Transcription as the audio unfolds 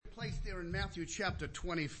We're in Matthew chapter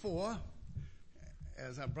 24.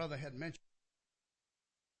 As our brother had mentioned,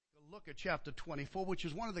 a look at chapter 24, which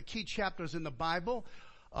is one of the key chapters in the Bible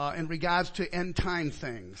in regards to end time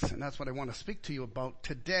things. And that's what I want to speak to you about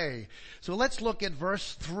today. So let's look at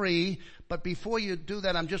verse 3. But before you do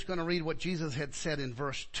that, I'm just going to read what Jesus had said in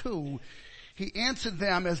verse 2. He answered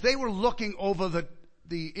them as they were looking over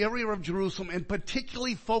the area of Jerusalem and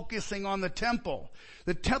particularly focusing on the temple.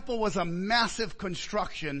 The temple was a massive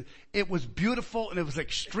construction. It was beautiful and it was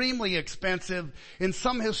extremely expensive. And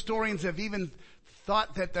some historians have even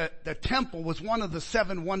thought that the temple was one of the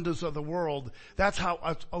 7 wonders of the world. That's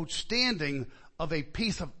how outstanding of a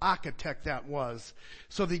piece of architect that was.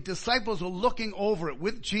 So the disciples were looking over it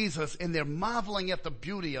with Jesus and they're marveling at the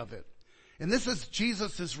beauty of it. And this is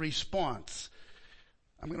Jesus' response.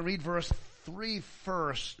 I'm going to read verse 3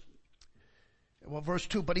 first. Well, verse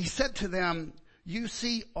 2. But he said to them, you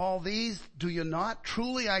see all these, do you not?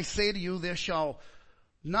 Truly I say to you, there shall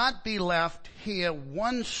not be left here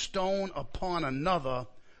one stone upon another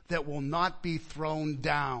that will not be thrown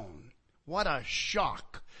down. What a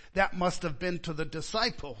shock that must have been to the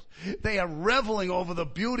disciples. They are reveling over the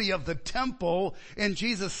beauty of the temple, and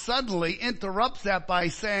Jesus suddenly interrupts that by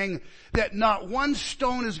saying that not one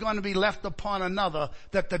stone is going to be left upon another,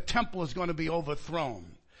 that the temple is going to be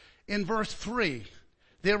overthrown. In verse 3,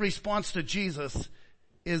 their response to Jesus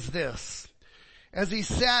is this. As he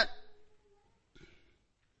sat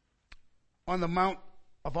on the Mount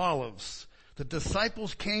of Olives, the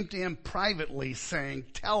disciples came to him privately saying,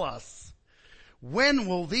 tell us, when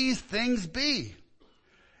will these things be?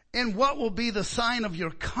 And what will be the sign of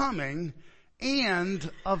your coming and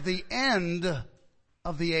of the end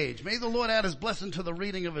of the age? May the Lord add his blessing to the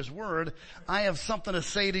reading of his word. I have something to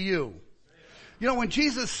say to you. You know, when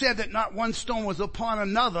Jesus said that not one stone was upon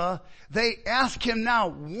another, they ask him now,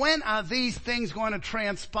 when are these things going to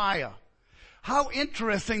transpire? How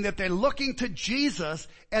interesting that they're looking to Jesus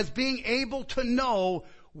as being able to know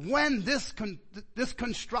when this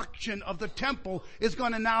construction of the temple is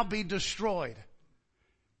going to now be destroyed.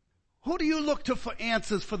 Who do you look to for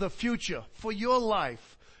answers for the future, for your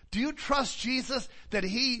life? Do you trust Jesus that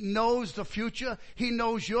he knows the future? He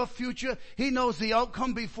knows your future. He knows the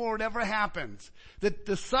outcome before it ever happens. The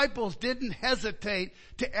disciples didn't hesitate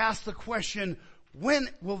to ask the question, when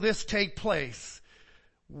will this take place?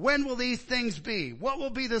 When will these things be? What will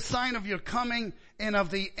be the sign of your coming and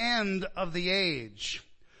of the end of the age?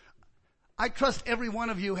 I trust every one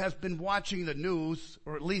of you has been watching the news,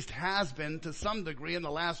 or at least has been to some degree in the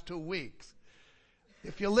last 2 weeks.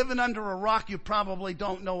 If you're living under a rock, you probably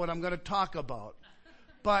don't know what I'm going to talk about.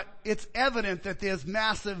 But it's evident that there's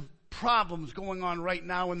massive problems going on right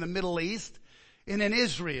now in the Middle East and in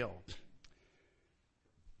Israel.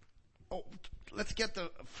 Oh, let's get the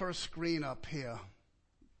first screen up here.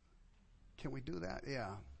 Can we do that? Yeah.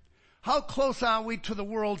 How close are we to the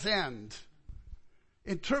world's end?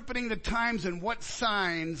 Interpreting the times, and what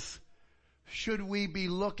signs should we be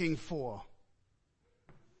looking for?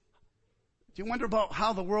 Do you wonder about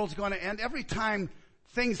how the world's going to end? Every time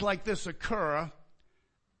things like this occur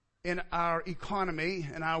in our economy,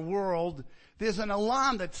 in our world, there's an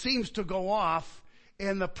alarm that seems to go off,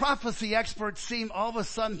 and the prophecy experts seem all of a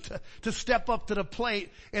sudden to step up to the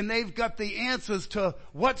plate, and they've got the answers to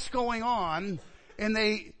what's going on, and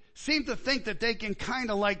they seem to think that they can kind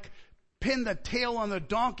of like pin the tail on the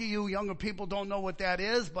donkey. You younger people don't know what that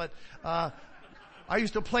is, but I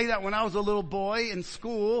used to play that when I was a little boy in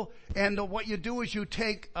school, and what you do is you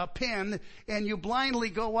take a pin and you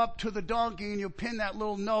blindly go up to the donkey and you pin that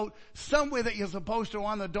little note somewhere that you're supposed to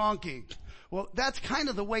on the donkey. Well, that's kind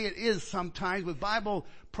of the way it is sometimes with Bible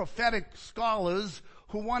prophetic scholars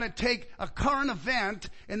who want to take a current event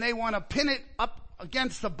and they want to pin it up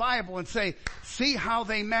against the Bible and say, see how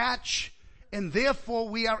they match? And therefore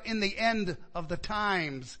we are in the end of the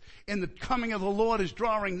times. And the coming of the Lord is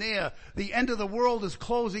drawing near. The end of the world is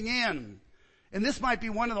closing in. And this might be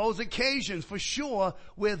one of those occasions for sure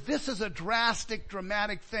where this is a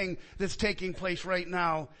dramatic thing that's taking place right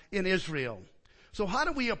now in Israel. So how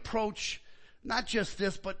do we approach not just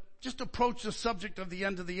this, but just approach the subject of the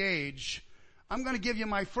end of the age? I'm going to give you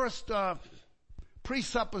my first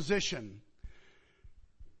presupposition.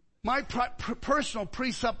 My personal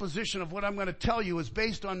presupposition of what I'm going to tell you is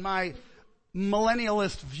based on my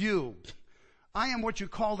millennialist view. I am what you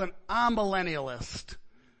call an amillennialist.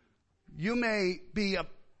 You may be a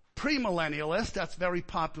premillennialist. That's a very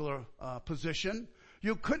popular position.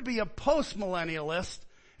 You could be a postmillennialist,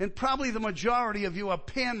 and probably the majority of you are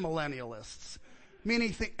panmillennialists,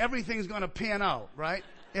 meaning everything's going to pan out, right,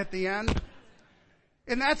 at the end.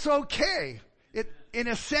 And that's okay. In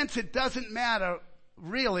a sense, it doesn't matter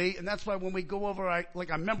really, and that's why when we go over our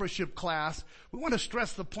membership class, we want to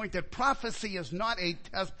stress the point that prophecy is not a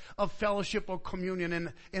test of fellowship or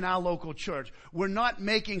communion in our local church. We're not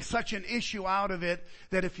making such an issue out of it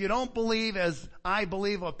that if you don't believe as I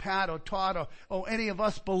believe or Pat or Todd or any of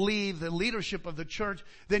us believe the leadership of the church,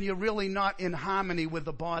 then you're really not in harmony with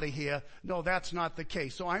the body here. No, that's not the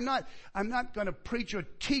case. So I'm not going to preach or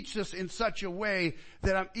teach this in such a way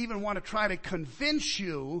that I even want to try to convince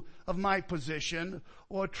you of my position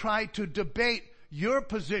or try to debate your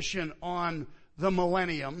position on the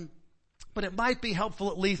millennium. But it might be helpful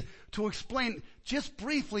at least to explain just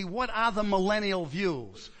briefly what are the millennial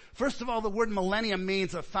views. First of all, the word millennium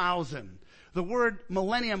means 1,000. The word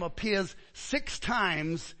millennium appears 6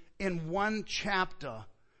 times in one chapter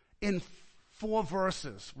in 4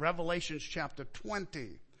 verses. Revelations chapter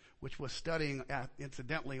 20, which we're studying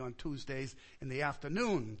incidentally on Tuesdays in the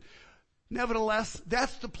afternoon. Nevertheless,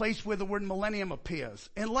 that's the place where the word millennium appears.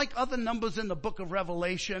 And like other numbers in the book of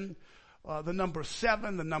Revelation, the number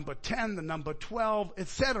 7, the number 10, the number 12,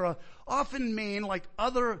 etc., often mean, like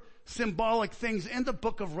other symbolic things in the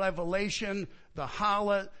book of Revelation, the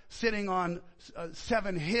harlot sitting on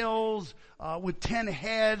 7 hills with 10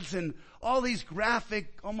 heads, and all these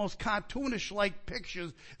graphic, almost cartoonish-like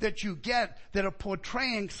pictures that you get that are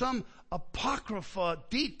portraying some apocrypha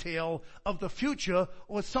detail of the future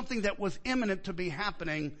or something that was imminent to be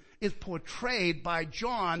happening is portrayed by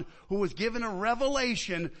John, who was given a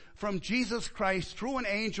revelation from Jesus Christ through an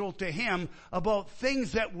angel to him about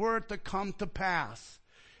things that were to come to pass.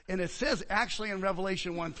 And it says actually in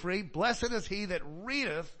Revelation 1:3, blessed is he that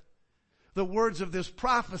readeth the words of this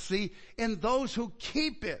prophecy and those who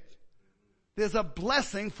keep it. There's a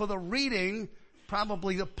blessing for the reading,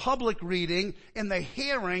 probably the public reading and the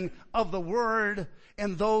hearing of the word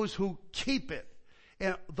and those who keep it.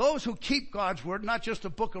 And those who keep God's word, not just the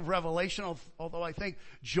book of Revelation, although I think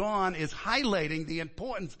John is highlighting the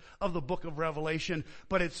importance of the book of Revelation,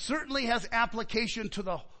 but it certainly has application to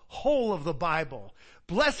the whole of the Bible.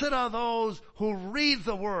 Blessed are those who read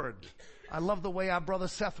the word. I love the way our brother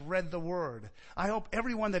Seth read the word. I hope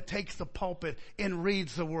everyone that takes the pulpit and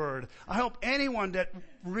reads the word. I hope anyone that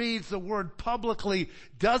reads the word publicly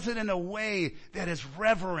does it in a way that is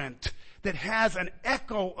reverent, that has an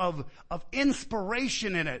echo of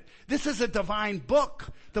inspiration in it. This is a divine book.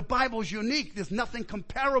 The Bible's unique. There's nothing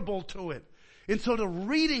comparable to it. And so the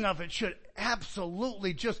reading of it should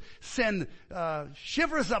absolutely just send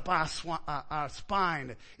shivers up our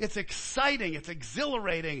spine. It's exciting. It's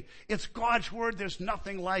exhilarating. It's God's word. There's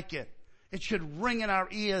nothing like it. It should ring in our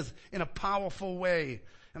ears in a powerful way.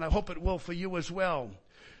 And I hope it will for you as well.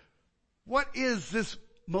 What is this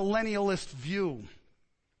millennialist view?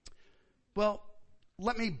 Well,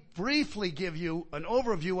 let me briefly give you an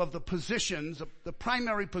overview of the positions, the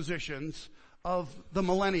primary positions of the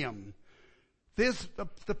millennium. There's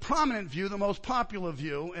the prominent view, the most popular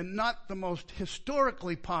view, and not the most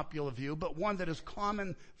historically popular view, but one that is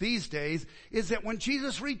common these days, is that when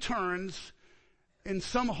Jesus returns, and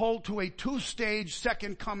some hold to a 2-stage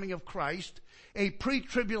second coming of Christ, a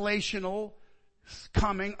pre-tribulational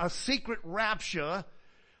coming, a secret rapture,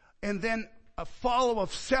 and then a follow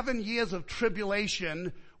of 7 years of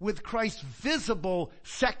tribulation with Christ's visible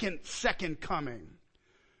second coming.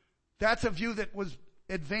 That's a view that was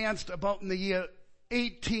advanced about in the year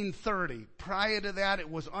 1830. Prior to that, it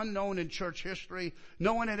was unknown in church history.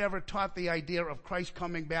 No one had ever taught the idea of Christ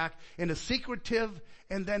coming back in a secretive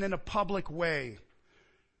and then in a public way.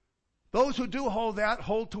 Those who do hold that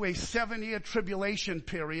hold to a 7-year tribulation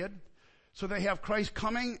period. So they have Christ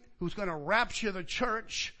coming, who's going to rapture the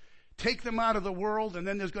church, take them out of the world, and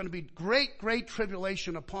then there's going to be great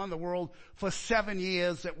tribulation upon the world for 7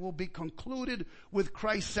 years that will be concluded with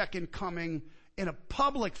Christ's second coming in a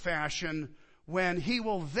public fashion, when he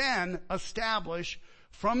will then establish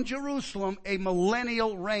from Jerusalem a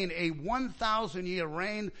millennial reign, a 1,000-year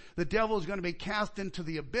reign. The devil is going to be cast into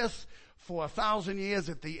the abyss for 1,000 years.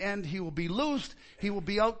 At the end, he will be loosed. He will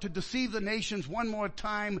be out to deceive the nations one more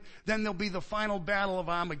time. Then there'll be the final battle of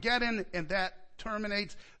Armageddon, and that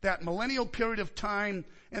terminates that millennial period of time.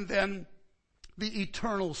 And then the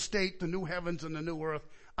eternal state, the new heavens and the new earth,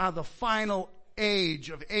 are the final age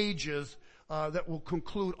of ages that will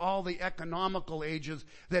conclude all the economical ages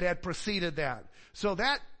that had preceded that. So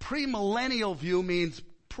that premillennial view means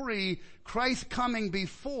Christ coming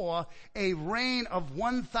before a reign of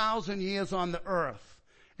 1,000 years on the earth.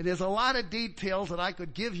 And there's a lot of details that I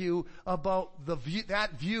could give you about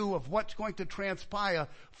that view of what's going to transpire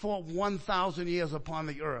for 1,000 years upon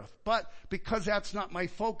the earth. But because that's not my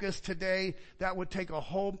focus today, that would take a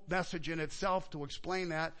whole message in itself to explain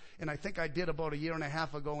that. And I think I did about a year and a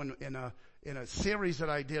half ago in in a series that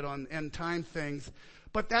I did on end time things.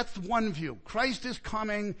 But that's one view. Christ is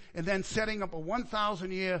coming and then setting up a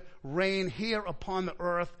 1,000-year reign here upon the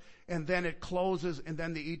earth, and then it closes, and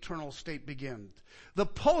then the eternal state begins. The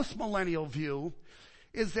postmillennial view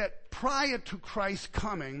is that prior to Christ's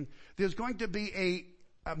coming, there's going to be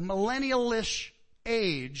a millennialish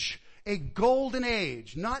age, a golden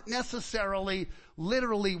age, not necessarily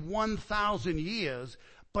literally 1,000 years,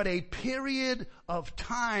 but a period of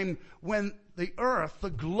time when the earth, the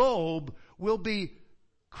globe, will be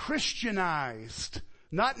Christianized.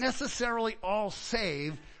 Not necessarily all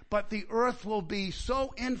saved, but the earth will be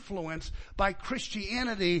so influenced by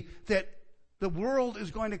Christianity that the world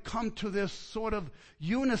is going to come to this sort of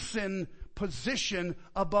unison position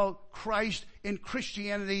about Christ and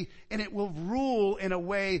Christianity, and it will rule in a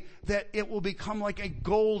way that it will become like a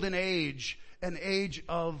golden age, an age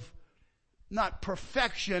of not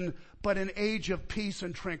perfection, but an age of peace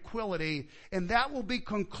and tranquility. And that will be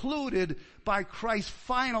concluded by Christ's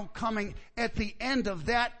final coming at the end of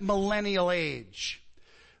that millennial age.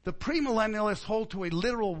 The premillennialists hold to a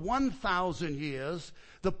literal 1,000 years.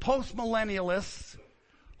 The postmillennialists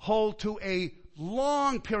hold to a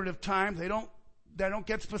long period of time. They don't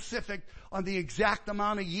get specific on the exact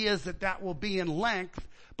amount of years that will be in length,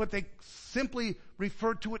 but they simply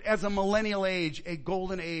refer to it as a millennial age, a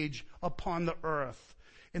golden age upon the earth.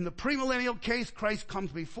 In the premillennial case, Christ comes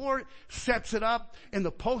before it, sets it up. In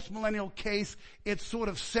the postmillennial case, it's sort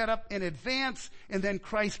of set up in advance, and then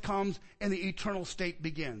Christ comes and the eternal state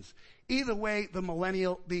begins. Either way,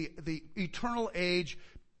 the eternal age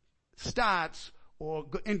starts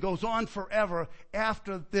and goes on forever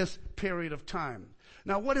after this period of time.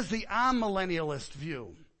 Now, what is the amillennialist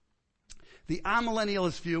view? The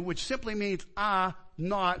amillennialist view, which simply means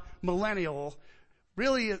not millennial.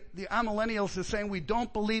 Really, the amillennialists is saying we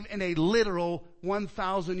don't believe in a literal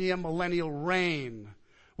 1,000-year millennial reign.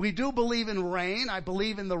 We do believe in reign. I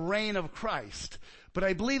believe in the reign of Christ. But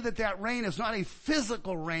I believe that reign is not a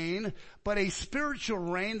physical reign, but a spiritual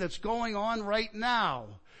reign that's going on right now.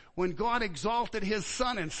 When God exalted his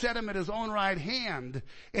Son and set him at his own right hand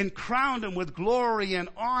and crowned him with glory and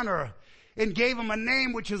honor and gave him a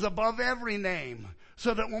name which is above every name,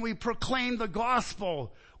 so that when we proclaim the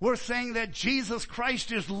gospel, we're saying that Jesus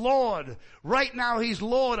Christ is Lord. Right now he's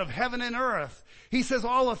Lord of heaven and earth. He says,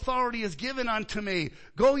 all authority is given unto me.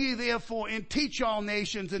 Go ye therefore and teach all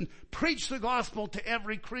nations and preach the gospel to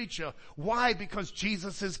every creature. Why? Because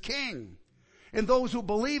Jesus is King. And those who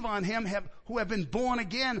believe on him who have been born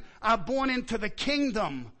again are born into the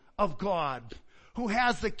kingdom of God, who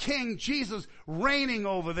has the King, Jesus, reigning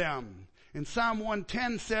over them. And Psalm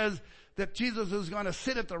 110 says that Jesus is going to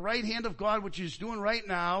sit at the right hand of God, which he's doing right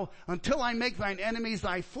now, until I make thine enemies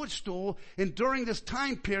thy footstool. And during this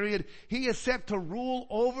time period, he is set to rule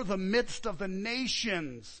over the midst of the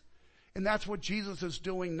nations. And that's what Jesus is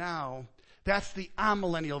doing now. That's the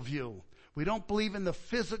amillennial view. We don't believe in the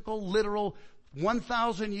physical, literal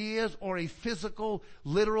 1,000 years or a physical,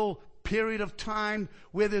 literal period of time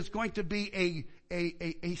where there's going to be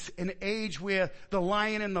an age where the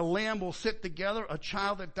lion and the lamb will sit together. A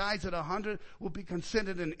child that dies at 100 will be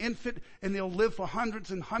considered an infant, and they'll live for hundreds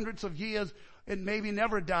and hundreds of years and maybe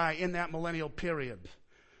never die in that millennial period.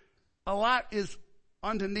 A lot is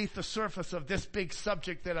underneath the surface of this big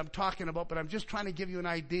subject that I'm talking about, but I'm just trying to give you an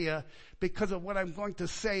idea because of what I'm going to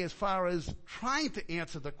say as far as trying to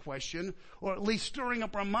answer the question, or at least stirring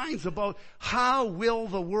up our minds about how will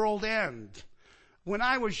the world end. When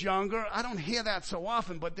I was younger, I don't hear that so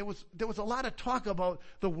often, but there was a lot of talk about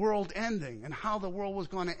the world ending and how the world was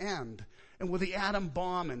going to end. And with the atom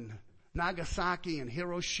bomb and Nagasaki and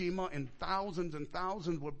Hiroshima, and thousands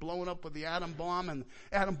were blown up with the atom bomb, and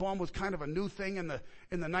the atom bomb was kind of a new thing in the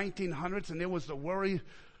 1900s, and there was the worry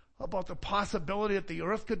about the possibility that the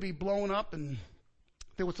earth could be blown up, and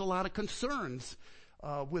there was a lot of concerns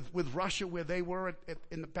with Russia where they were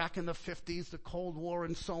back in the 50s, the Cold War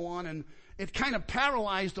and so on, and it kind of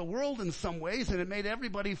paralyzed the world in some ways, and it made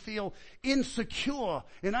everybody feel insecure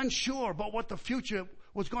and unsure about what the future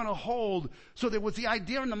was going to hold. So there was the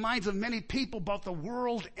idea in the minds of many people about the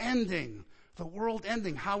world ending. The world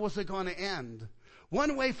ending. How was it going to end?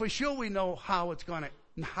 One way for sure we know how it's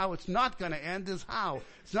not going to end is how.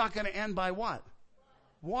 It's not going to end by what?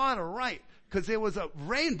 Water, right. Because there was a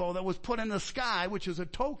rainbow that was put in the sky, which is a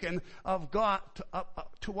token of God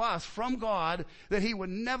to us from God, that he would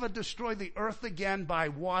never destroy the earth again by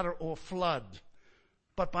water or flood.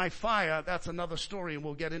 But by fire, that's another story, and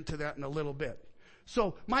we'll get into that in a little bit.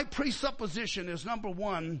 So my presupposition is, number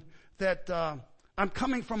one, that I'm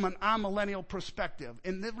coming from an amillennial perspective.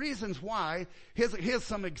 And the reasons why, here's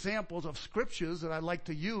some examples of scriptures that I like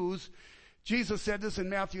to use Jesus said this in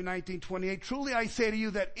Matthew 19:28, truly I say to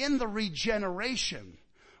you that in the regeneration,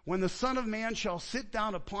 when the Son of Man shall sit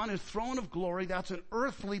down upon his throne of glory, that's an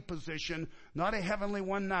earthly position, not a heavenly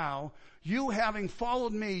one now, you having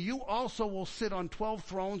followed me, you also will sit on 12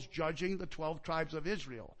 thrones judging the 12 tribes of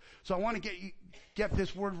Israel. So I want to get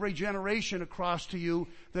this word regeneration across to you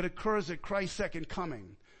that occurs at Christ's second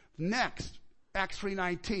coming. Next, Acts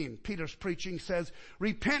 3:19, Peter's preaching says,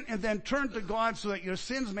 repent and then turn to God so that your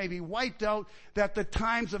sins may be wiped out, that the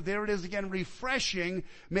times of, there it is again, refreshing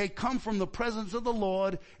may come from the presence of the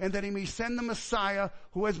Lord, and that he may send the Messiah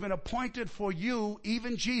who has been appointed for you,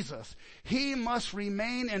 even Jesus. He must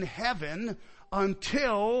remain in heaven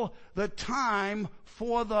until the time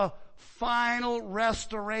for the final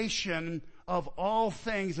restoration of all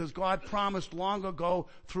things, as God promised long ago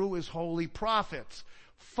through his holy prophets.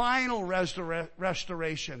 Final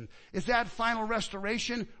restoration. Is that final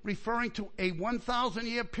restoration referring to a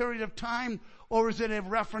 1,000-year period of time, or is it a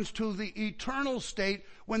reference to the eternal state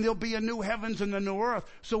when there'll be a new heavens and a new earth?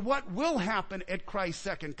 So what will happen at Christ's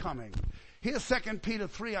second coming? Here's 2 Peter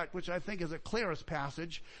 3, which I think is the clearest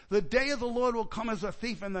passage. The day of the Lord will come as a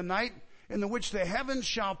thief in the night, in the which the heavens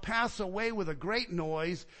shall pass away with a great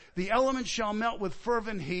noise, the elements shall melt with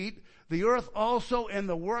fervent heat, the earth also and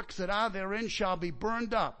the works that are therein shall be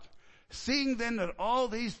burned up. Seeing then that all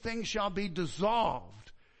these things shall be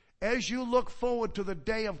dissolved, as you look forward to the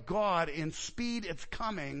day of God and speed its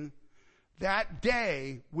coming, that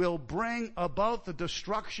day will bring about the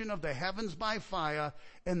destruction of the heavens by fire,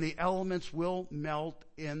 and the elements will melt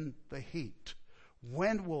in the heat.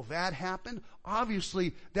 When will that happen?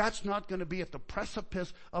 Obviously, that's not going to be at the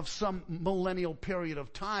precipice of some millennial period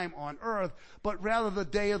of time on earth, but rather the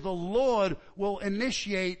day of the Lord will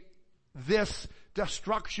initiate this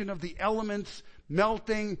destruction of the elements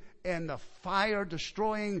melting and the fire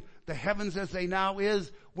destroying the heavens as they now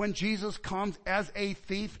is when Jesus comes as a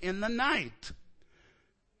thief in the night.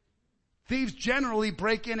 Thieves generally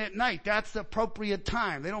break in at night. That's the appropriate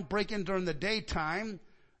time. They don't break in during the daytime.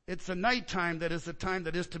 It's the nighttime that is the time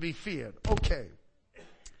that is to be feared. Okay.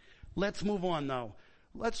 Let's move on now.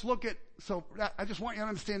 Let's look at, so I just want you to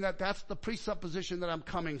understand that that's the presupposition that I'm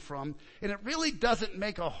coming from. And it really doesn't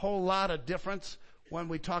make a whole lot of difference when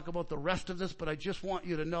we talk about the rest of this, but I just want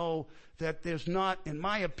you to know that there's not, in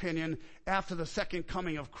my opinion, after the second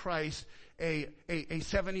coming of Christ, a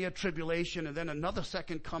 7-year tribulation and then another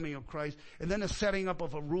second coming of Christ and then a setting up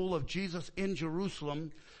of a rule of Jesus in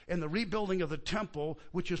Jerusalem and the rebuilding of the temple,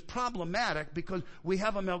 which is problematic because we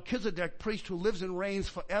have a Melchizedek priest who lives and reigns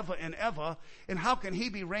forever and ever. And how can he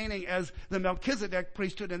be reigning as the Melchizedek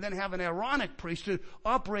priesthood and then have an Aaronic priesthood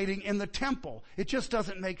operating in the temple? It just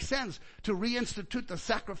doesn't make sense to reinstitute the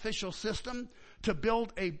sacrificial system, to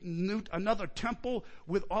build another temple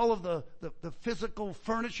with all of the physical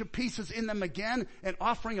furniture pieces in them again, an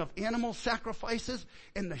offering of animal sacrifices,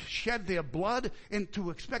 and to shed their blood, and to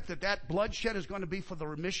expect that bloodshed is going to be for the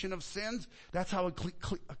remission of sins. That's how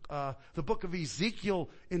the book of Ezekiel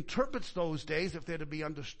interprets those days, if they're to be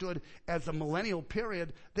understood as a millennial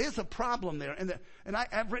period. There's a problem there. And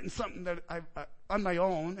I've written something that on my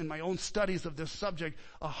own, in my own studies of this subject,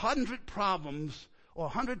 100 problems or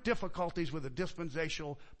 100 difficulties with the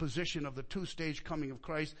dispensational position of the two-stage coming of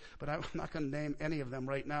Christ, but I'm not going to name any of them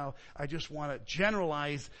right now. I just want to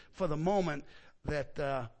generalize for the moment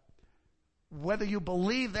that whether you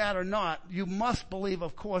believe that or not, you must believe,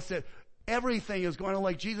 of course, that everything is going to,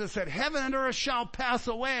 like Jesus said, heaven and earth shall pass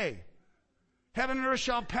away. Heaven and earth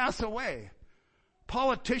shall pass away.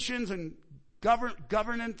 Politicians and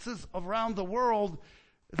governances around the world,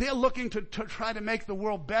 they're looking to try to make the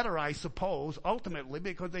world better, I suppose, ultimately,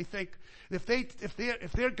 because they think if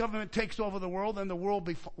their government takes over the world, then the world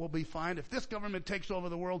will be fine. If this government takes over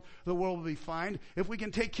the world will be fine. If we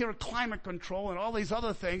can take care of climate control and all these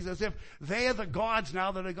other things, as if they are the gods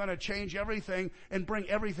now that are going to change everything and bring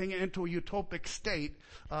everything into a utopic state.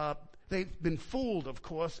 They've been fooled, of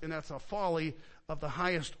course, and that's a folly of the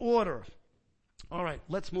highest order. All right,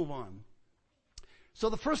 let's move on. So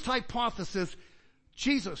the first hypothesis,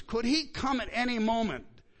 Jesus, could he come at any moment?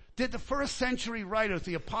 Did the first century writers,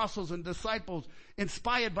 the apostles and disciples,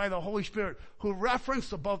 inspired by the Holy Spirit, who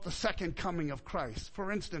referenced about the second coming of Christ?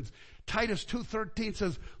 For instance, Titus 2:13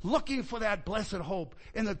 says, looking for that blessed hope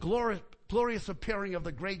in the glorious appearing of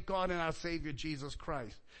the great God and our Savior Jesus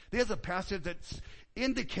Christ. There's a passage that's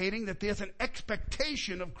indicating that there's an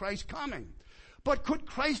expectation of Christ coming. But could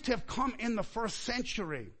Christ have come in the first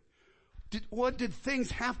century? Or did things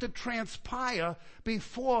have to transpire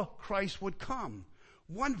before Christ would come?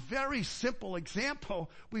 One very simple example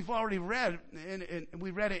we've already read, and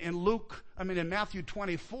we read it in Matthew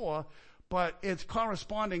 24. but it's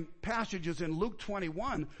corresponding passages in Luke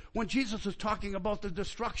 21 when Jesus is talking about the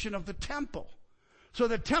destruction of the temple. So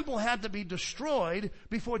the temple had to be destroyed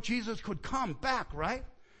before Jesus could come back, right?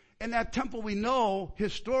 And that temple, we know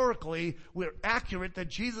historically, we're accurate that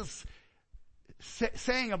Jesus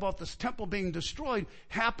saying about this temple being destroyed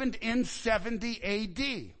happened in 70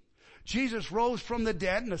 AD. Jesus rose from the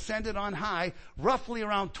dead and ascended on high roughly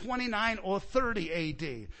around 29 or 30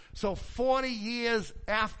 AD. So 40 years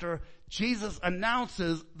after Jesus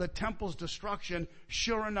announces the temple's destruction,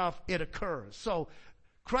 sure enough, it occurs. So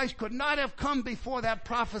Christ could not have come before that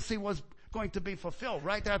prophecy was going to be fulfilled,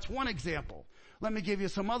 right? That's one example. Let me give you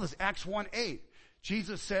some others. Acts 1:8.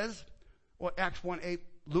 Jesus says, or Acts 1:8,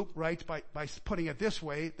 Luke writes by putting it this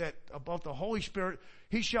way, that about the Holy Spirit,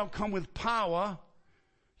 he shall come with power.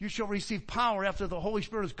 You shall receive power after the Holy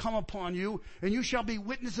Spirit has come upon you, and you shall be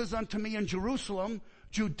witnesses unto me in Jerusalem,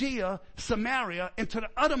 Judea, Samaria, and to the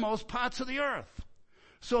uttermost parts of the earth.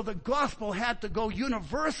 So the gospel had to go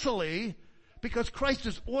universally because Christ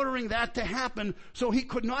is ordering that to happen, so he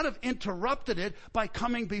could not have interrupted it by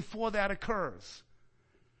coming before that occurs.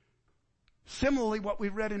 Similarly, what we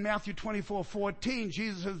read in Matthew 24:14,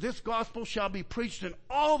 Jesus says, this gospel shall be preached in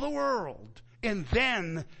all the world, and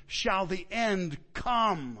then shall the end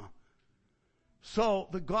come. So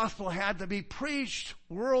the gospel had to be preached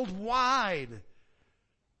worldwide.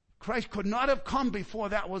 Christ could not have come before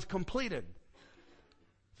that was completed.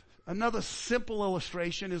 Another simple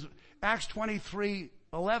illustration is Acts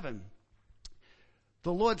 23:11.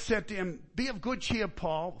 The Lord said to him, be of good cheer,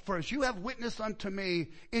 Paul, for as you have witnessed unto me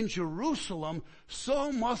in Jerusalem,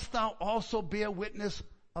 so must thou also bear witness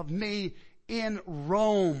of me in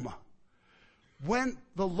Rome. When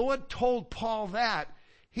the Lord told Paul that,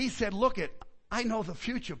 he said, look I know the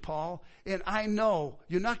future, Paul, and I know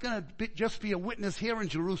you're not going to just be a witness here in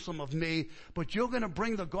Jerusalem of me, but you're going to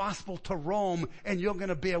bring the gospel to Rome and you're going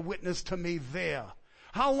to bear witness to me there.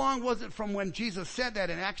 How long was it from when Jesus said that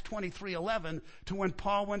in Acts 23:11 to when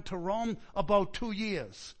Paul went to Rome? About 2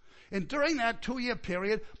 years. And during that 2-year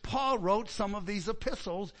period, Paul wrote some of these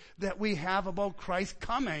epistles that we have about Christ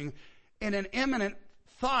coming in an imminent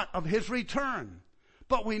thought of his return.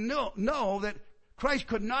 But we know that Christ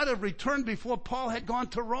could not have returned before Paul had gone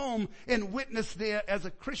to Rome and witnessed there as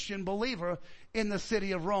a Christian believer in the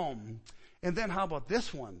city of Rome. And then how about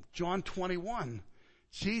this one? John 21.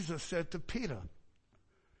 Jesus said to Peter,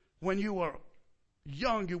 when you were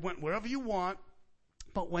young, you went wherever you want,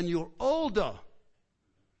 but when you're older,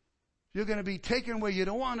 you're going to be taken where you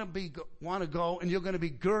don't want to go, and you're going to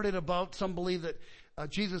be girded about. Some believe that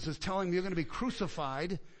Jesus is telling them you're going to be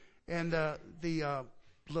crucified, and the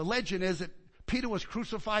legend is that Peter was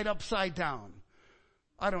crucified upside down.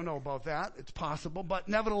 I don't know about that. It's possible, but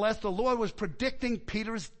nevertheless, the Lord was predicting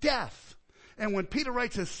Peter's death. And when Peter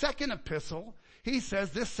writes his second epistle, he says,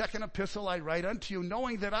 this second epistle I write unto you,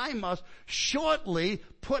 knowing that I must shortly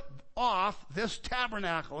put off this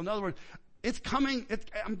tabernacle. In other words, it's coming,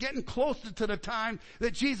 I'm getting closer to the time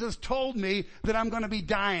that Jesus told me that I'm going to be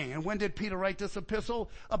dying. And when did Peter write this epistle?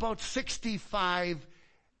 About 65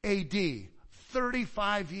 AD,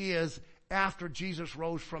 35 years after Jesus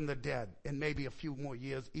rose from the dead, and maybe a few more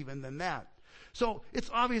years even than that. So it's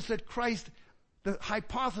obvious that Christ, the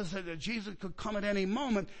hypothesis that Jesus could come at any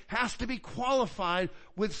moment, has to be qualified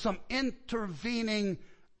with some intervening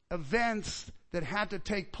events that had to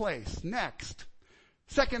take place. Next,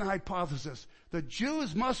 second hypothesis, the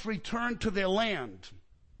Jews must return to their land.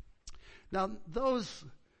 Now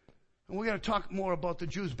and we're going to talk more about the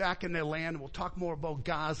Jews back in their land. We'll talk more about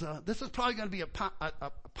Gaza. This is probably going to be a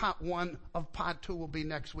part one of part two will be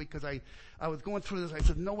next week, because I was going through this. I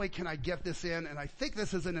said, no way can I get this in. And I think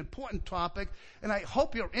this is an important topic, and I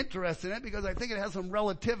hope you're interested in it, because I think it has some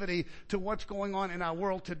relativity to what's going on in our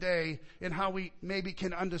world today and how we maybe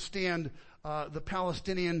can understand the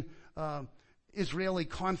Palestinian Israeli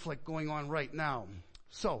conflict going on right now.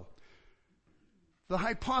 So, the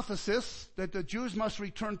hypothesis that the Jews must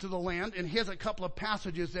return to the land, and here's a couple of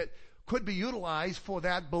passages that could be utilized for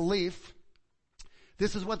that belief.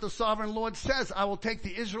 This is what the sovereign Lord says. I will take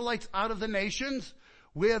the Israelites out of the nations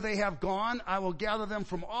where they have gone. I will gather them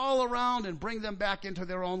from all around and bring them back into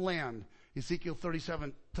their own land. Ezekiel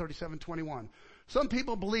 37:21. Some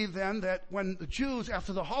people believe then that when the Jews,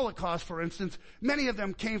 after the Holocaust, for instance, many of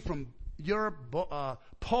them came from Europe,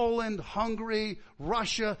 Poland, Hungary,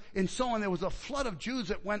 Russia, and so on. There was a flood of Jews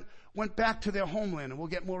that went back to their homeland, and we'll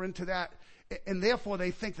get more into that And therefore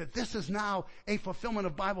they think that this is now a fulfillment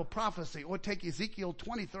of Bible prophecy. Or take Ezekiel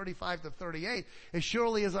 20:35-38. As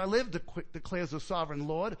surely as I live, declares the sovereign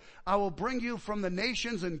Lord, I will bring you from the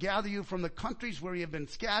nations and gather you from the countries where you have been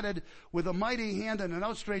scattered with a mighty hand and an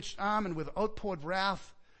outstretched arm and with outpoured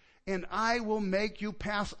wrath. And I will make you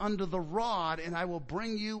pass under the rod, and I will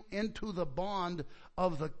bring you into the bond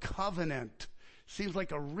of the covenant. Seems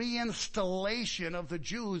like a reinstallation of the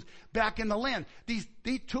Jews back in the land. These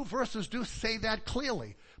two verses do say that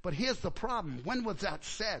clearly. But here's the problem. When was that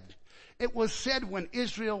said? It was said when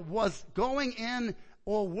Israel was going in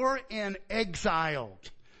or were in exile.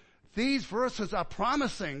 These verses are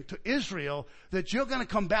promising to Israel that you're going to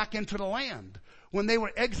come back into the land. When they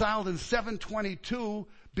were exiled in 722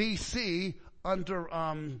 BC under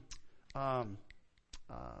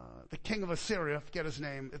the king of Assyria, forget his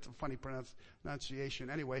name, it's a funny pronunciation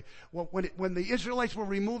anyway. Well, when the Israelites were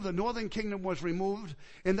removed, the northern kingdom was removed,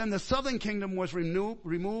 and then the southern kingdom was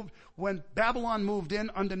removed. When Babylon moved in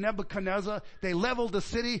under Nebuchadnezzar, they leveled the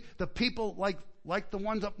city. The people, like the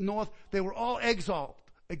ones up north, they were all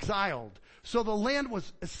exiled. So the land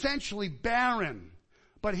was essentially barren.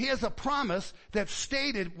 But here's a promise that's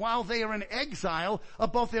stated while they are in exile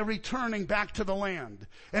about their returning back to the land.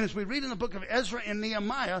 And as we read in the book of Ezra and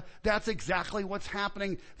Nehemiah, that's exactly what's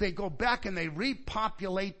happening. They go back and they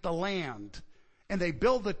repopulate the land. And they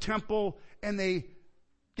build the temple and they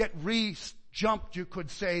get jumped, you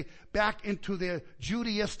could say, back into their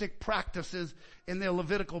Judaistic practices and their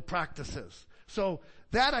Levitical practices. So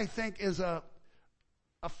that, I think, is a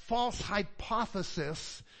false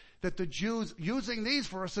hypothesis that the Jews, using these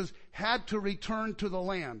verses, had to return to the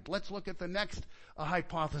land. Let's look at the next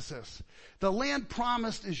hypothesis. The land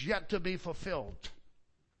promised is yet to be fulfilled.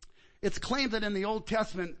 It's claimed that in the Old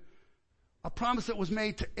Testament, a promise that was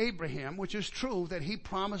made to Abraham, which is true, that he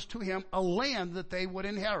promised to him a land that they would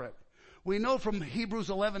inherit. We know from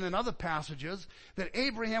Hebrews 11 and other passages that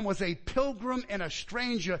Abraham was a pilgrim and a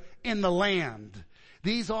stranger in the land.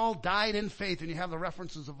 These all died in faith, and you have the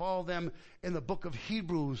references of all of them in the book of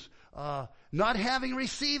Hebrews, not having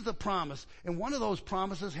received the promise. And one of those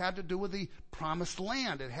promises had to do with the promised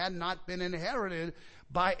land. It had not been inherited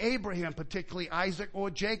by Abraham, particularly Isaac or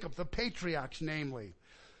Jacob, the patriarchs namely.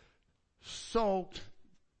 So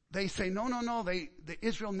they say, no,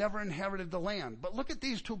 Israel never inherited the land. But look at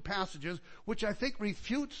these two passages, which I think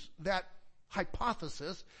refutes that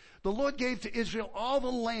hypothesis. The Lord gave to Israel all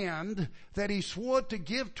the land that he swore to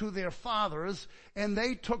give to their fathers, and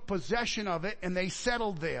they took possession of it, and they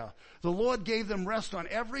settled there. The Lord gave them rest on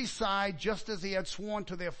every side, just as he had sworn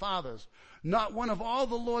to their fathers. Not one of all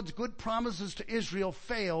the Lord's good promises to Israel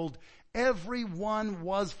failed. Every one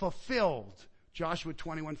was fulfilled. Joshua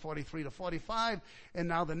 21:43-45, and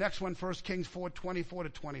now the next one, 1 Kings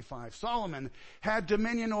 4:24-25. Solomon had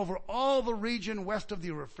dominion over all the region west of the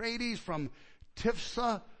Euphrates, from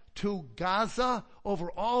Tifsa to Gaza,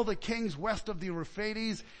 over all the kings west of the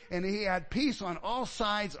Euphrates, and he had peace on all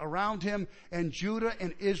sides around him, and Judah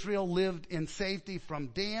and Israel lived in safety from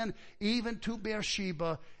Dan even to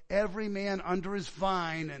Beersheba, every man under his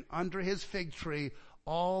vine and under his fig tree,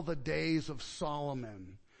 all the days of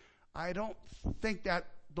Solomon. I don't think that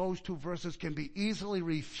those two verses can be easily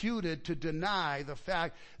refuted to deny the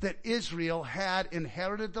fact that Israel had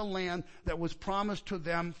inherited the land that was promised to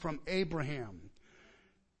them from Abraham.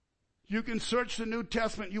 You can search the New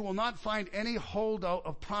Testament. You will not find any holdout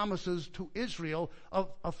of promises to Israel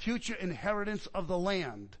of a future inheritance of the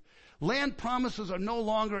land. Land promises are no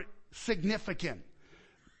longer significant.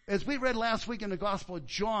 As we read last week in the Gospel of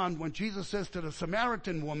John, when Jesus says to the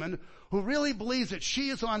Samaritan woman, who really believes that she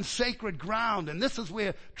is on sacred ground, and this is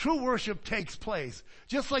where true worship takes place.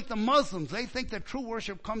 Just like the Muslims, they think that true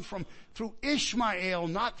worship comes through Ishmael,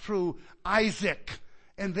 not through Isaac.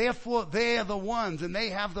 And therefore they are the ones, and they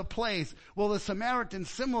have the place. Well, the Samaritans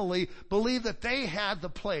similarly believed that they had the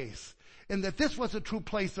place, and that this was a true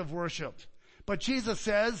place of worship. But Jesus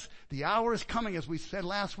says, the hour is coming, as we said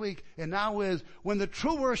last week, and now is, when the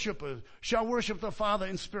true worshipers shall worship the Father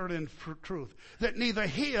in spirit and truth. That neither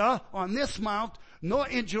here, on this mount, nor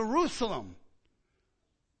in Jerusalem.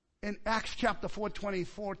 In Acts chapter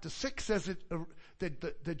 4:24-6 says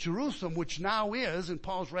that the Jerusalem, which now is, and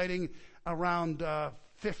Paul's writing around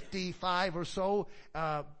 55 or so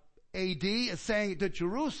AD, is saying that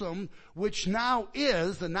Jerusalem, which now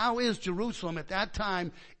is, the now is Jerusalem at that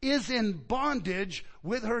time, is in bondage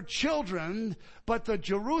with her children, but the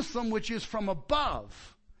Jerusalem which is from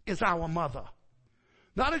above is our mother.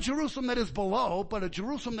 Not a Jerusalem that is below, but a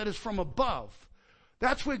Jerusalem that is from above.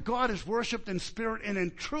 That's where God is worshipped in spirit and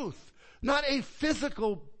in truth. Not a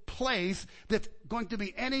physical place that's going to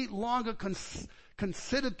be any longer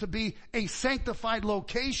considered to be a sanctified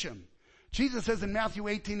location. Jesus says in Matthew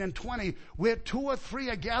 18 and 20, where 2 or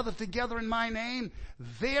 3 are gathered together in my name,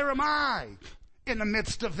 there am I in the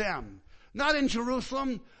midst of them. Not in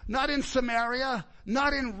Jerusalem, not in Samaria,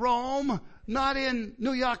 not in Rome, not in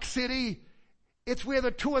New York City. It's where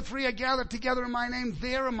the 2 or 3 are gathered together in my name,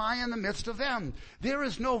 there am I in the midst of them. There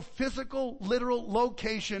is no physical, literal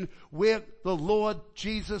location where the Lord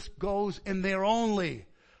Jesus goes in there only.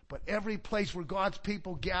 But every place where God's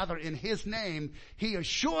people gather in His name, He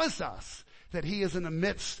assures us that He is in the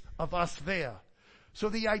midst of us there. So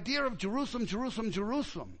the idea of Jerusalem, Jerusalem,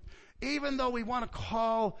 Jerusalem, even though we want to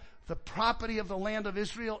call the property of the land of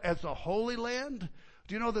Israel as the Holy Land,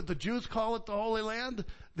 do you know that the Jews call it the Holy Land,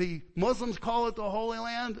 the Muslims call it the Holy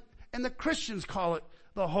Land, and the Christians call it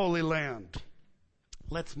the Holy Land?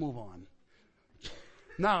 Let's move on.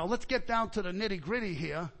 Now, let's get down to the nitty-gritty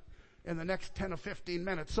here in the next 10 or 15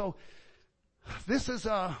 minutes. So this is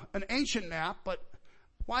an ancient map, but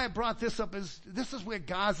why I brought this up is this is where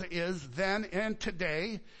Gaza is then and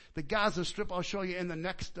today. The Gaza Strip, I'll show you in the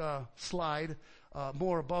next slide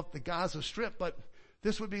more about the Gaza Strip, but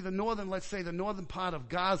this would be the northern, let's say the northern part of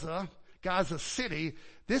Gaza, Gaza City.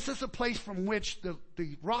 This is a place from which the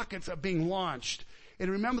rockets are being launched. And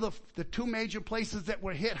remember the 2 major places that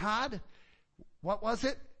were hit hard? What was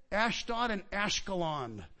it? Ashdod and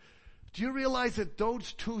Ashkelon. Do you realize that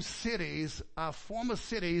those 2 cities are former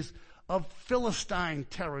cities of Philistine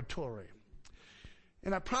territory?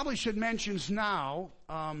 And I probably should mention now,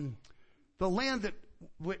 the land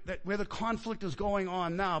where the conflict is going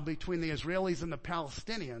on now between the Israelis and the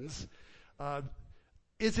Palestinians,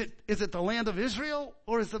 is it the land of Israel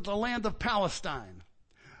or is it the land of Palestine?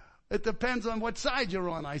 It depends on what side you're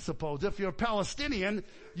on, I suppose. If you're a Palestinian,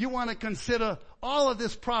 you want to consider all of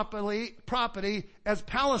this property as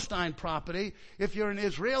Palestine property. If you're an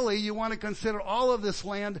Israeli, you want to consider all of this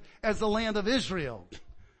land as the land of Israel.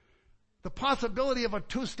 The possibility of a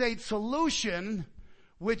 2-state solution,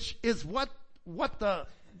 which is what the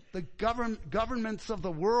governments of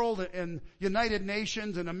the world and United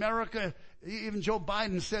Nations and America, even Joe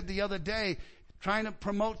Biden said the other day, trying to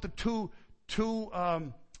promote the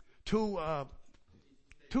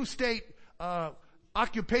two-state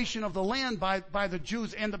occupation of the land by the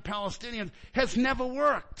Jews and the Palestinians has never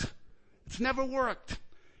worked. It's never worked.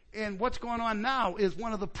 And what's going on now is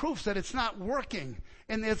one of the proofs that it's not working.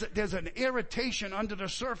 And there's an irritation under the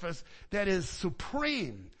surface that is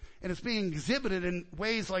supreme. And it's being exhibited in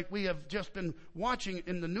ways like we have just been watching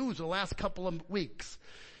in the news the last couple of weeks.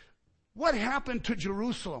 What happened to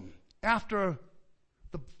Jerusalem after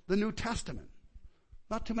the New Testament?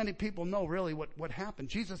 Not too many people know really what happened.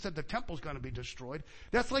 Jesus said the temple's going to be destroyed.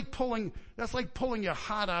 That's like pulling your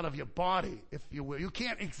heart out of your body, if you will. You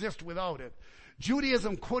can't exist without it.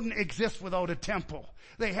 Judaism couldn't exist without a temple.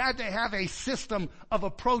 They had to have a system of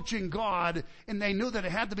approaching God, and they knew that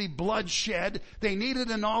it had to be bloodshed. They needed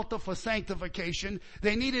an altar for sanctification.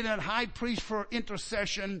 They needed a high priest for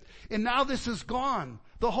intercession. And now this is gone.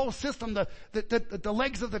 The whole system, the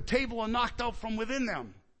legs of the table are knocked out from within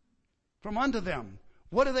them, from under them.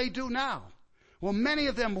 What do they do now? Well, many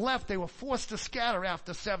of them left. They were forced to scatter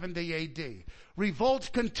after 70 AD. Revolts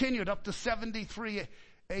continued up to 73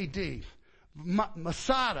 AD.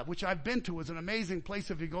 Masada, which I've been to, is an amazing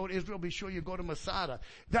place. If you go to Israel, be sure you go to Masada.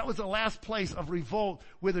 That was the last place of revolt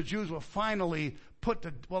where the Jews were finally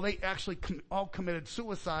they actually all committed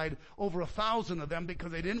suicide, over 1,000 of them,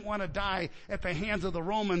 because they didn't want to die at the hands of the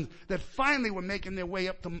Romans that finally were making their way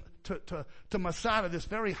up to Masada, this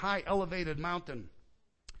very high elevated mountain.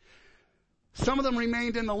 Some of them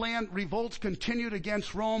remained in the land. Revolts continued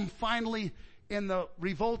against Rome. Finally, in the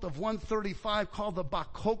revolt of 135 called the Bar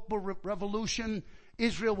Kokhba Revolution,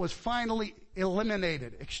 Israel was finally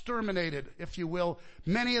eliminated, exterminated, if you will.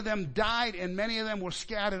 Many of them died and many of them were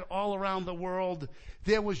scattered all around the world.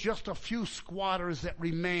 There was just a few squatters that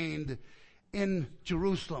remained in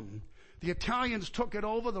Jerusalem. The Italians took it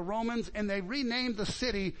over, the Romans, and they renamed the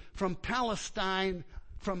city from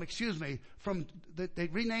they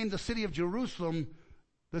renamed the city of Jerusalem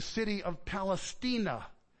the city of Palestina.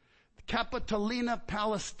 Capitolina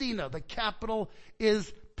Palestina. The capital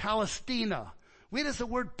is Palestina. Where does the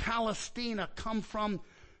word Palestina come from?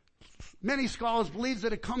 Many scholars believe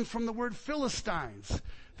that it comes from the word Philistines,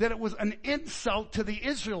 that it was an insult to the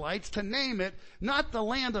Israelites to name it not the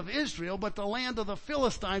land of Israel, but the land of the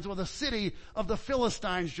Philistines, or the city of the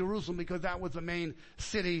Philistines, Jerusalem, because that was the main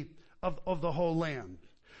city of the whole land.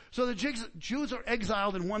 So the Jews are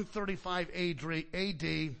exiled in 135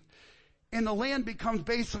 AD, and the land becomes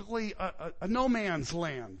basically a no man's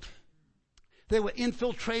land. They were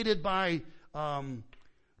infiltrated by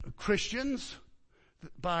Christians.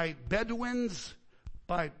 by Bedouins,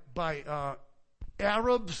 by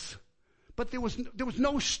Arabs, but there was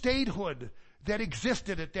no statehood that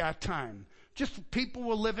existed at that time. Just people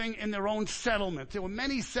were living in their own settlements. There were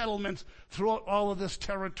many settlements throughout all of this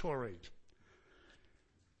territory.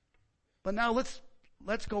 But now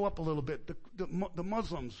let's go up a little bit. The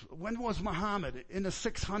Muslims, when was Muhammad? In the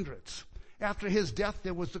 600s. After his death,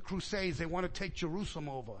 there was the Crusades. They want to take Jerusalem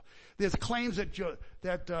over. There's claims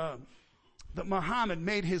that Muhammad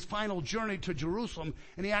made his final journey to Jerusalem,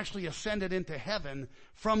 and he actually ascended into heaven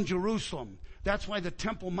from Jerusalem. That's why the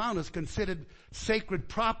Temple Mount is considered sacred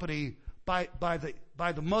property by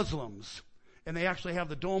the Muslims. And they actually have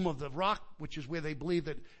the Dome of the Rock, which is where they believe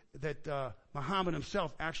that Muhammad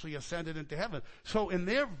himself actually ascended into heaven. So in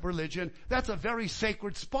their religion, that's a very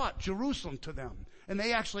sacred spot, Jerusalem, to them. And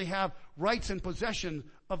they actually have rights and possession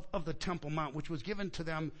of the Temple Mount, which was given to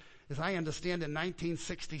them, as I understand, in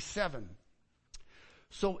 1967.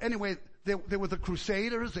 So anyway, there were the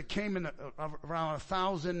Crusaders that came in around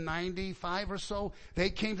 1095 or so. They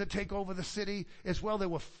came to take over the city as well.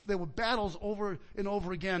 There were battles over and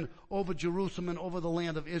over again over Jerusalem and over the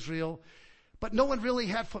land of Israel. But no one really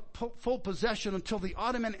had full possession until the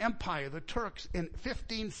Ottoman Empire, the Turks, in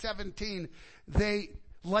 1517. They,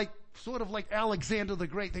 sort of like Alexander the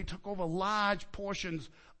Great, they took over large portions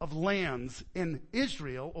of lands in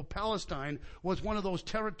Israel, or Palestine was one of those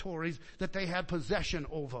territories that they had possession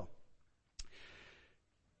over.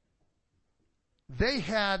 They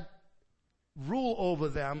had rule over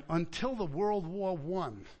them until the World War I.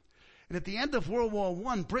 And at the end of World War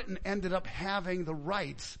I, Britain ended up having the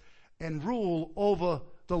rights and rule over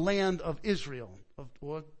the land of Israel,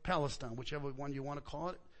 or Palestine, whichever one you want to call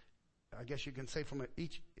it. I guess you can say from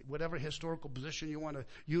whatever historical position you want to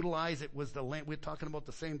utilize, it was the land. We're talking about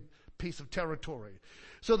the same piece of territory.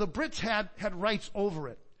 So the Brits had rights over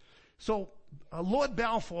it. So Lord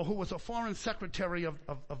Balfour, who was a foreign secretary of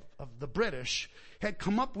the British, had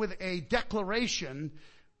come up with a declaration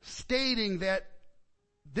stating that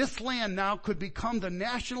this land now could become the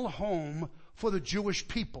national home for the Jewish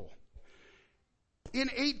people. In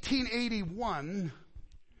 1881,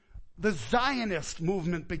 the Zionist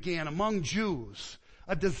movement began among Jews,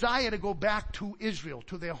 a desire to go back to Israel,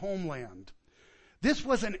 to their homeland. This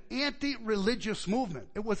was an anti-religious movement.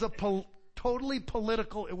 It was totally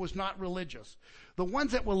political. It was not religious. The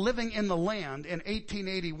ones that were living in the land in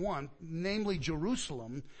 1881, namely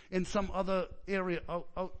Jerusalem, and some other area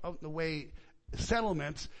out in the way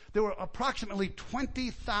settlements, there were approximately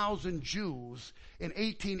 20,000 Jews in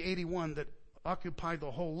 1881 that occupied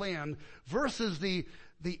the whole land, versus the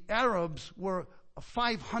Arabs were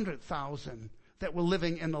 500,000 that were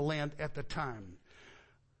living in the land at the time.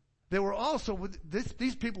 There were also,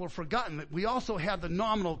 these people are forgotten, that we also had the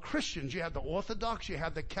nominal Christians. You had the Orthodox, you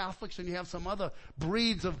had the Catholics, and you have some other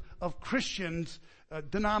breeds of Christians,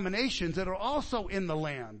 denominations that are also in the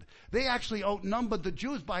land. They actually outnumbered the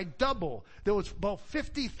Jews by double. There was about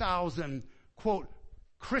 50,000, quote,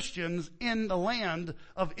 Christians in the land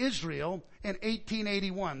of Israel in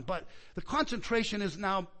 1881. But the concentration is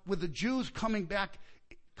now with the Jews coming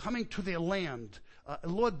to their land.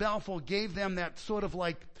 Lord Balfour gave them that sort of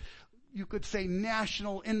like, you could say,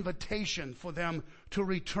 national invitation for them to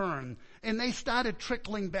return. And they started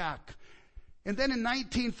trickling back. And then in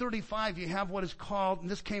 1935, you have what is called,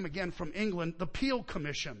 and this came again from England, the Peel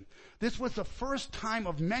Commission. This was the first time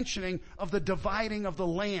of mentioning of the dividing of the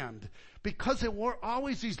land, because there were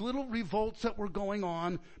always these little revolts that were going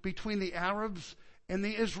on between the Arabs and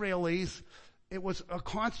the Israelis. It was a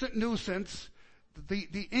constant nuisance.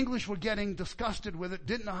 The English were getting disgusted with it,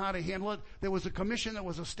 didn't know how to handle it. There was a commission that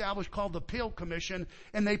was established called the Peel Commission,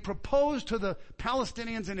 and they proposed to the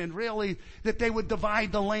Palestinians and Israelis that they would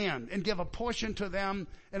divide the land and give a portion to them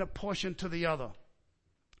and a portion to the other.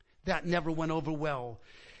 That never went over well.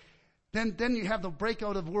 Then you have the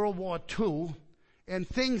breakout of World War II, and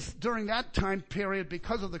things during that time period,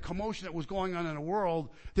 because of the commotion that was going on in the world,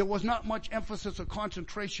 there was not much emphasis or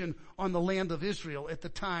concentration on the land of Israel at the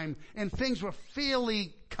time, and things were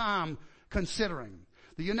fairly calm considering.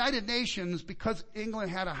 The United Nations, because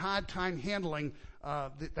England had a hard time handling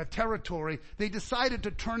the territory, they decided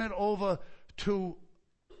to turn it over to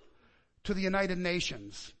the United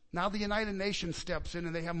Nations. Now the United Nations steps in,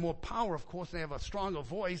 and they have more power, of course, they have a stronger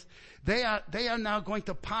voice. They are now going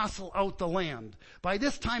to parcel out the land. By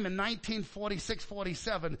this time in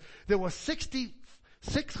 1946-47, there were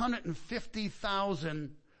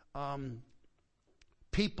 650,000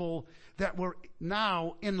 people that were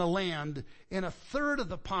now in the land, and a third of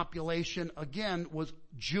the population, again, was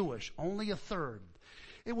Jewish, only a third.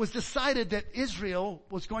 It was decided that Israel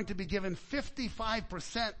was going to be given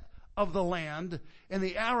 55% of the land, and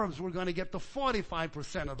the Arabs were going to get the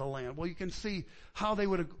 45% of the land. Well, you can see how they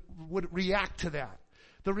would react to that.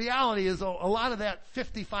 The reality is, a lot of that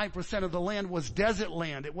 55% of the land was desert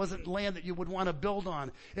land. It wasn't land that you would want to build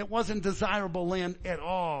on. It wasn't desirable land at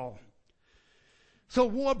all. So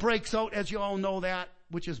war breaks out, as you all know that,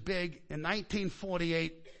 which is big, in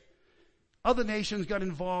 1948. Other nations got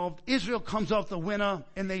involved. Israel comes out the winner,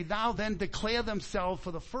 and they now then declare themselves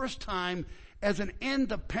for the first time as an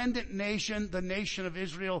independent nation, the nation of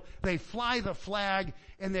Israel. They fly the flag,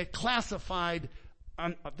 and they're classified.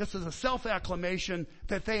 This is a self-acclamation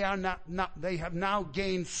that they have now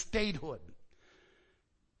gained statehood.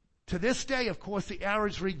 To this day, of course, the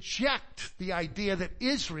Arabs reject the idea that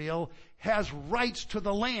Israel has rights to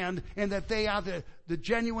the land and that they are the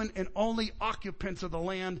genuine and only occupants of the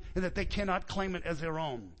land and that they cannot claim it as their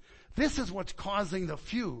own. This is what's causing the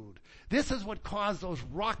feud. This is what caused those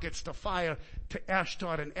rockets to fire to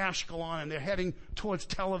Ashdod and Ashkelon, and they're heading towards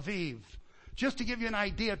Tel Aviv. Just to give you an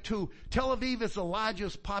idea too, Tel Aviv is the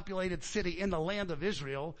largest populated city in the land of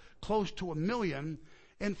Israel, close to 1 million,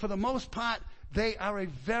 and for the most part, they are a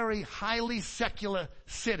very highly secular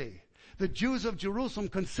city. The Jews of Jerusalem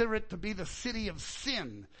consider it to be the city of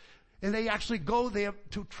sin. And they actually go there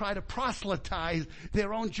to try to proselytize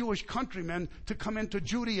their own Jewish countrymen to come into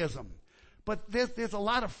Judaism. But there's a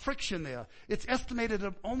lot of friction there. It's estimated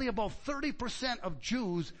that only about 30% of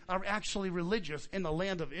Jews are actually religious in the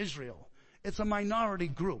land of Israel. It's a minority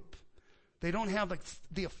group. They don't have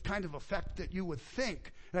the kind of effect that you would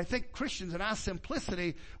think. And I think Christians, in our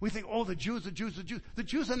simplicity, we think, oh, the Jews. The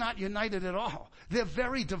Jews are not united at all. They're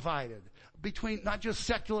very divided between not just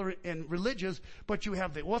secular and religious, but you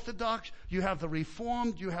have the Orthodox, you have the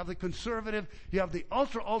Reformed, you have the Conservative, you have the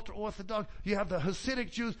ultra-Orthodox, you have the Hasidic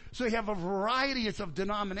Jews. So you have a variety of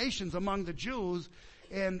denominations among the Jews.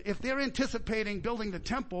 And if they're anticipating building the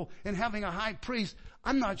temple and having a high priest,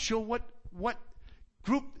 I'm not sure what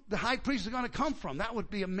group the high priest is going to come from. That would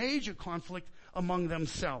be a major conflict among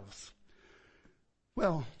themselves.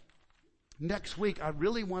 Well, next week I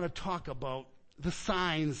really want to talk about the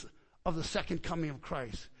signs of the second coming of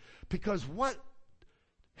Christ. Because what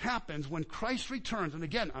happens when Christ returns, and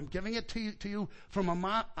again, I'm giving it to you from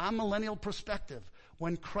a millennial perspective.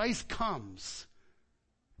 When Christ comes,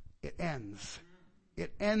 it ends.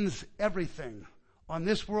 It ends everything on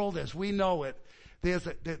this world as we know it.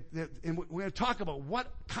 And we're going to talk about what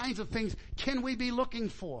kinds of things can we be looking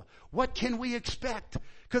for? What can we expect?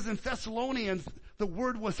 Because in Thessalonians, the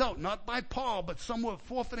word was out, not by Paul, but some were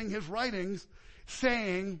forfeiting his writings,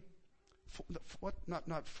 saying,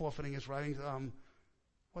 not forfeiting his writings,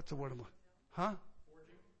 what's the word? Huh?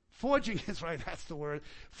 Forging his writings, that's the word.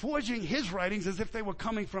 Forging his writings as if they were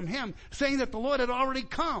coming from him, saying that the Lord had already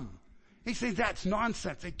come. He says that's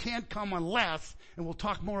nonsense. It can't come unless, and we'll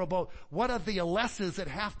talk more about what are the unlesses that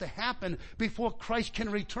have to happen before Christ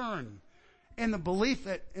can return. And the belief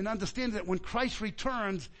that, and understanding that when Christ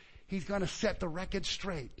returns, he's going to set the record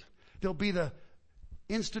straight. There'll be the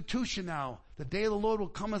institution now. The day of the Lord will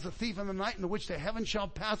come as a thief in the night, in which the heavens shall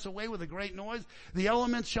pass away with a great noise. The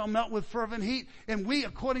elements shall melt with fervent heat. And we,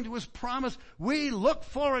 according to his promise, we look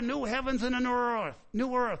for a new heavens and a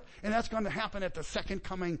new earth. And that's going to happen at the second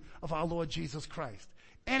coming of our Lord Jesus Christ.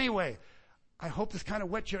 Anyway, I hope this kind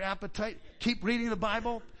of whets your appetite. Keep reading the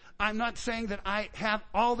Bible. I'm not saying that I have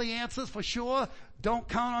all the answers for sure. Don't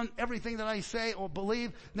count on everything that I say or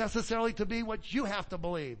believe necessarily to be what you have to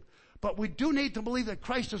believe. But we do need to believe that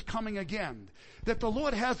Christ is coming again. That the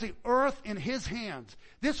Lord has the earth in his hands.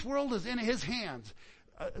 This world is in his hands.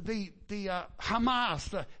 The Hamas,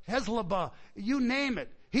 the Hezbollah, you name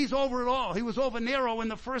it. He's over it all. He was over Nero in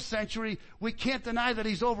the first century. We can't deny that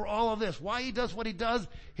he's over all of this. Why he does what he does?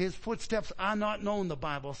 His footsteps are not known, the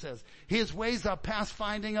Bible says. His ways are past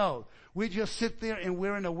finding out. We just sit there and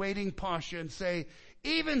we're in a waiting posture and say,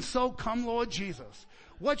 even so, come Lord Jesus.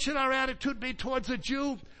 What should our attitude be towards a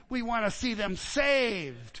Jew? We want to see them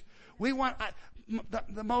saved. We want,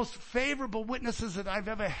 the most favorable witnesses that I've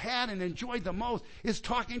ever had and enjoyed the most is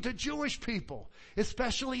talking to Jewish people,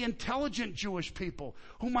 especially intelligent Jewish people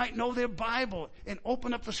who might know their Bible, and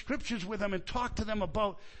open up the scriptures with them and talk to them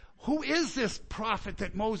about who is this prophet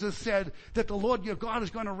that Moses said that the Lord your God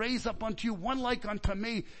is going to raise up unto you, one like unto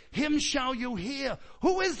me. Him shall you hear.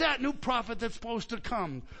 Who is that new prophet that's supposed to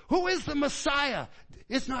come? Who is the Messiah?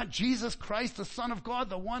 Is not Jesus Christ, the Son of God,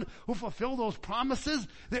 the one who fulfilled those promises,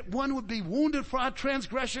 that one would be wounded for our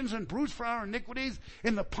transgressions and bruised for our iniquities,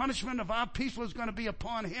 and the punishment of our peace was going to be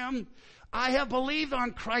upon him? I have believed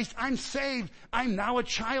on Christ. I'm saved. I'm now a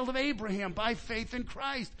child of Abraham by faith in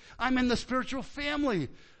Christ. I'm in the spiritual family.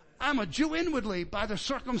 I'm a Jew inwardly by the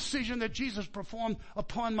circumcision that Jesus performed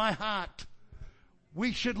upon my heart.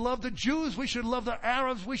 We should love the Jews. We should love the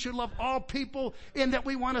Arabs. We should love all people in that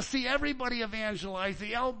we want to see everybody evangelize.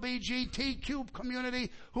 The LGBTQ community,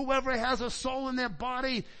 whoever has a soul in their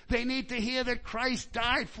body, they need to hear that Christ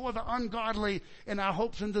died for the ungodly. And our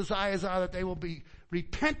hopes and desires are that they will be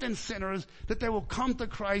repentant sinners, that they will come to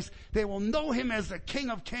Christ. They will know Him as the King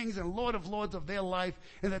of Kings and Lord of Lords of their life,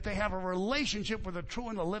 and that they have a relationship with the true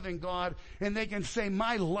and the living God. And they can say,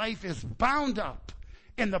 my life is bound up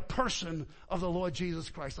in the person of the Lord Jesus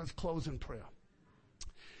Christ. Let's close in prayer.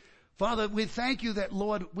 Father, we thank you that,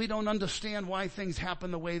 Lord, we don't understand why things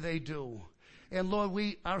happen the way they do. And Lord,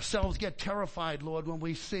 we ourselves get terrified, Lord, when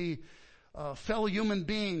we see fellow human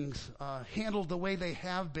beings handled the way they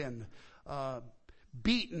have been,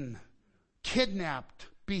 beaten, kidnapped,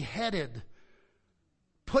 beheaded,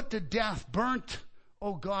 put to death, burnt.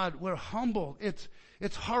 Oh God, we're humbled.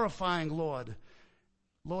 It's horrifying, Lord.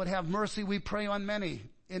 Lord, have mercy, we pray, on many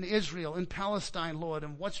in Israel, in Palestine, Lord,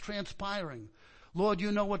 and what's transpiring. Lord,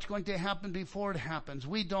 you know what's going to happen before it happens.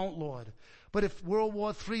 We don't, Lord. But if World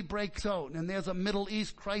War III breaks out and there's a Middle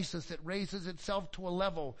East crisis that raises itself to a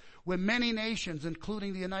level where many nations,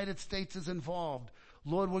 including the United States, is involved,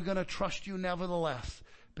 Lord, we're going to trust you nevertheless,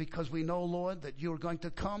 because we know, Lord, that you are going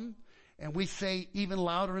to come. And we say even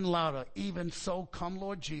louder and louder, even so come,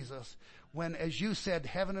 Lord Jesus, when, as you said,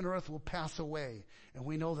 heaven and earth will pass away. And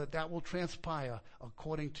we know that that will transpire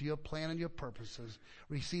according to your plan and your purposes.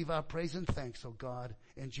 Receive our praise and thanks, O God,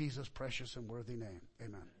 in Jesus' precious and worthy name.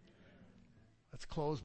 Amen. Let's close.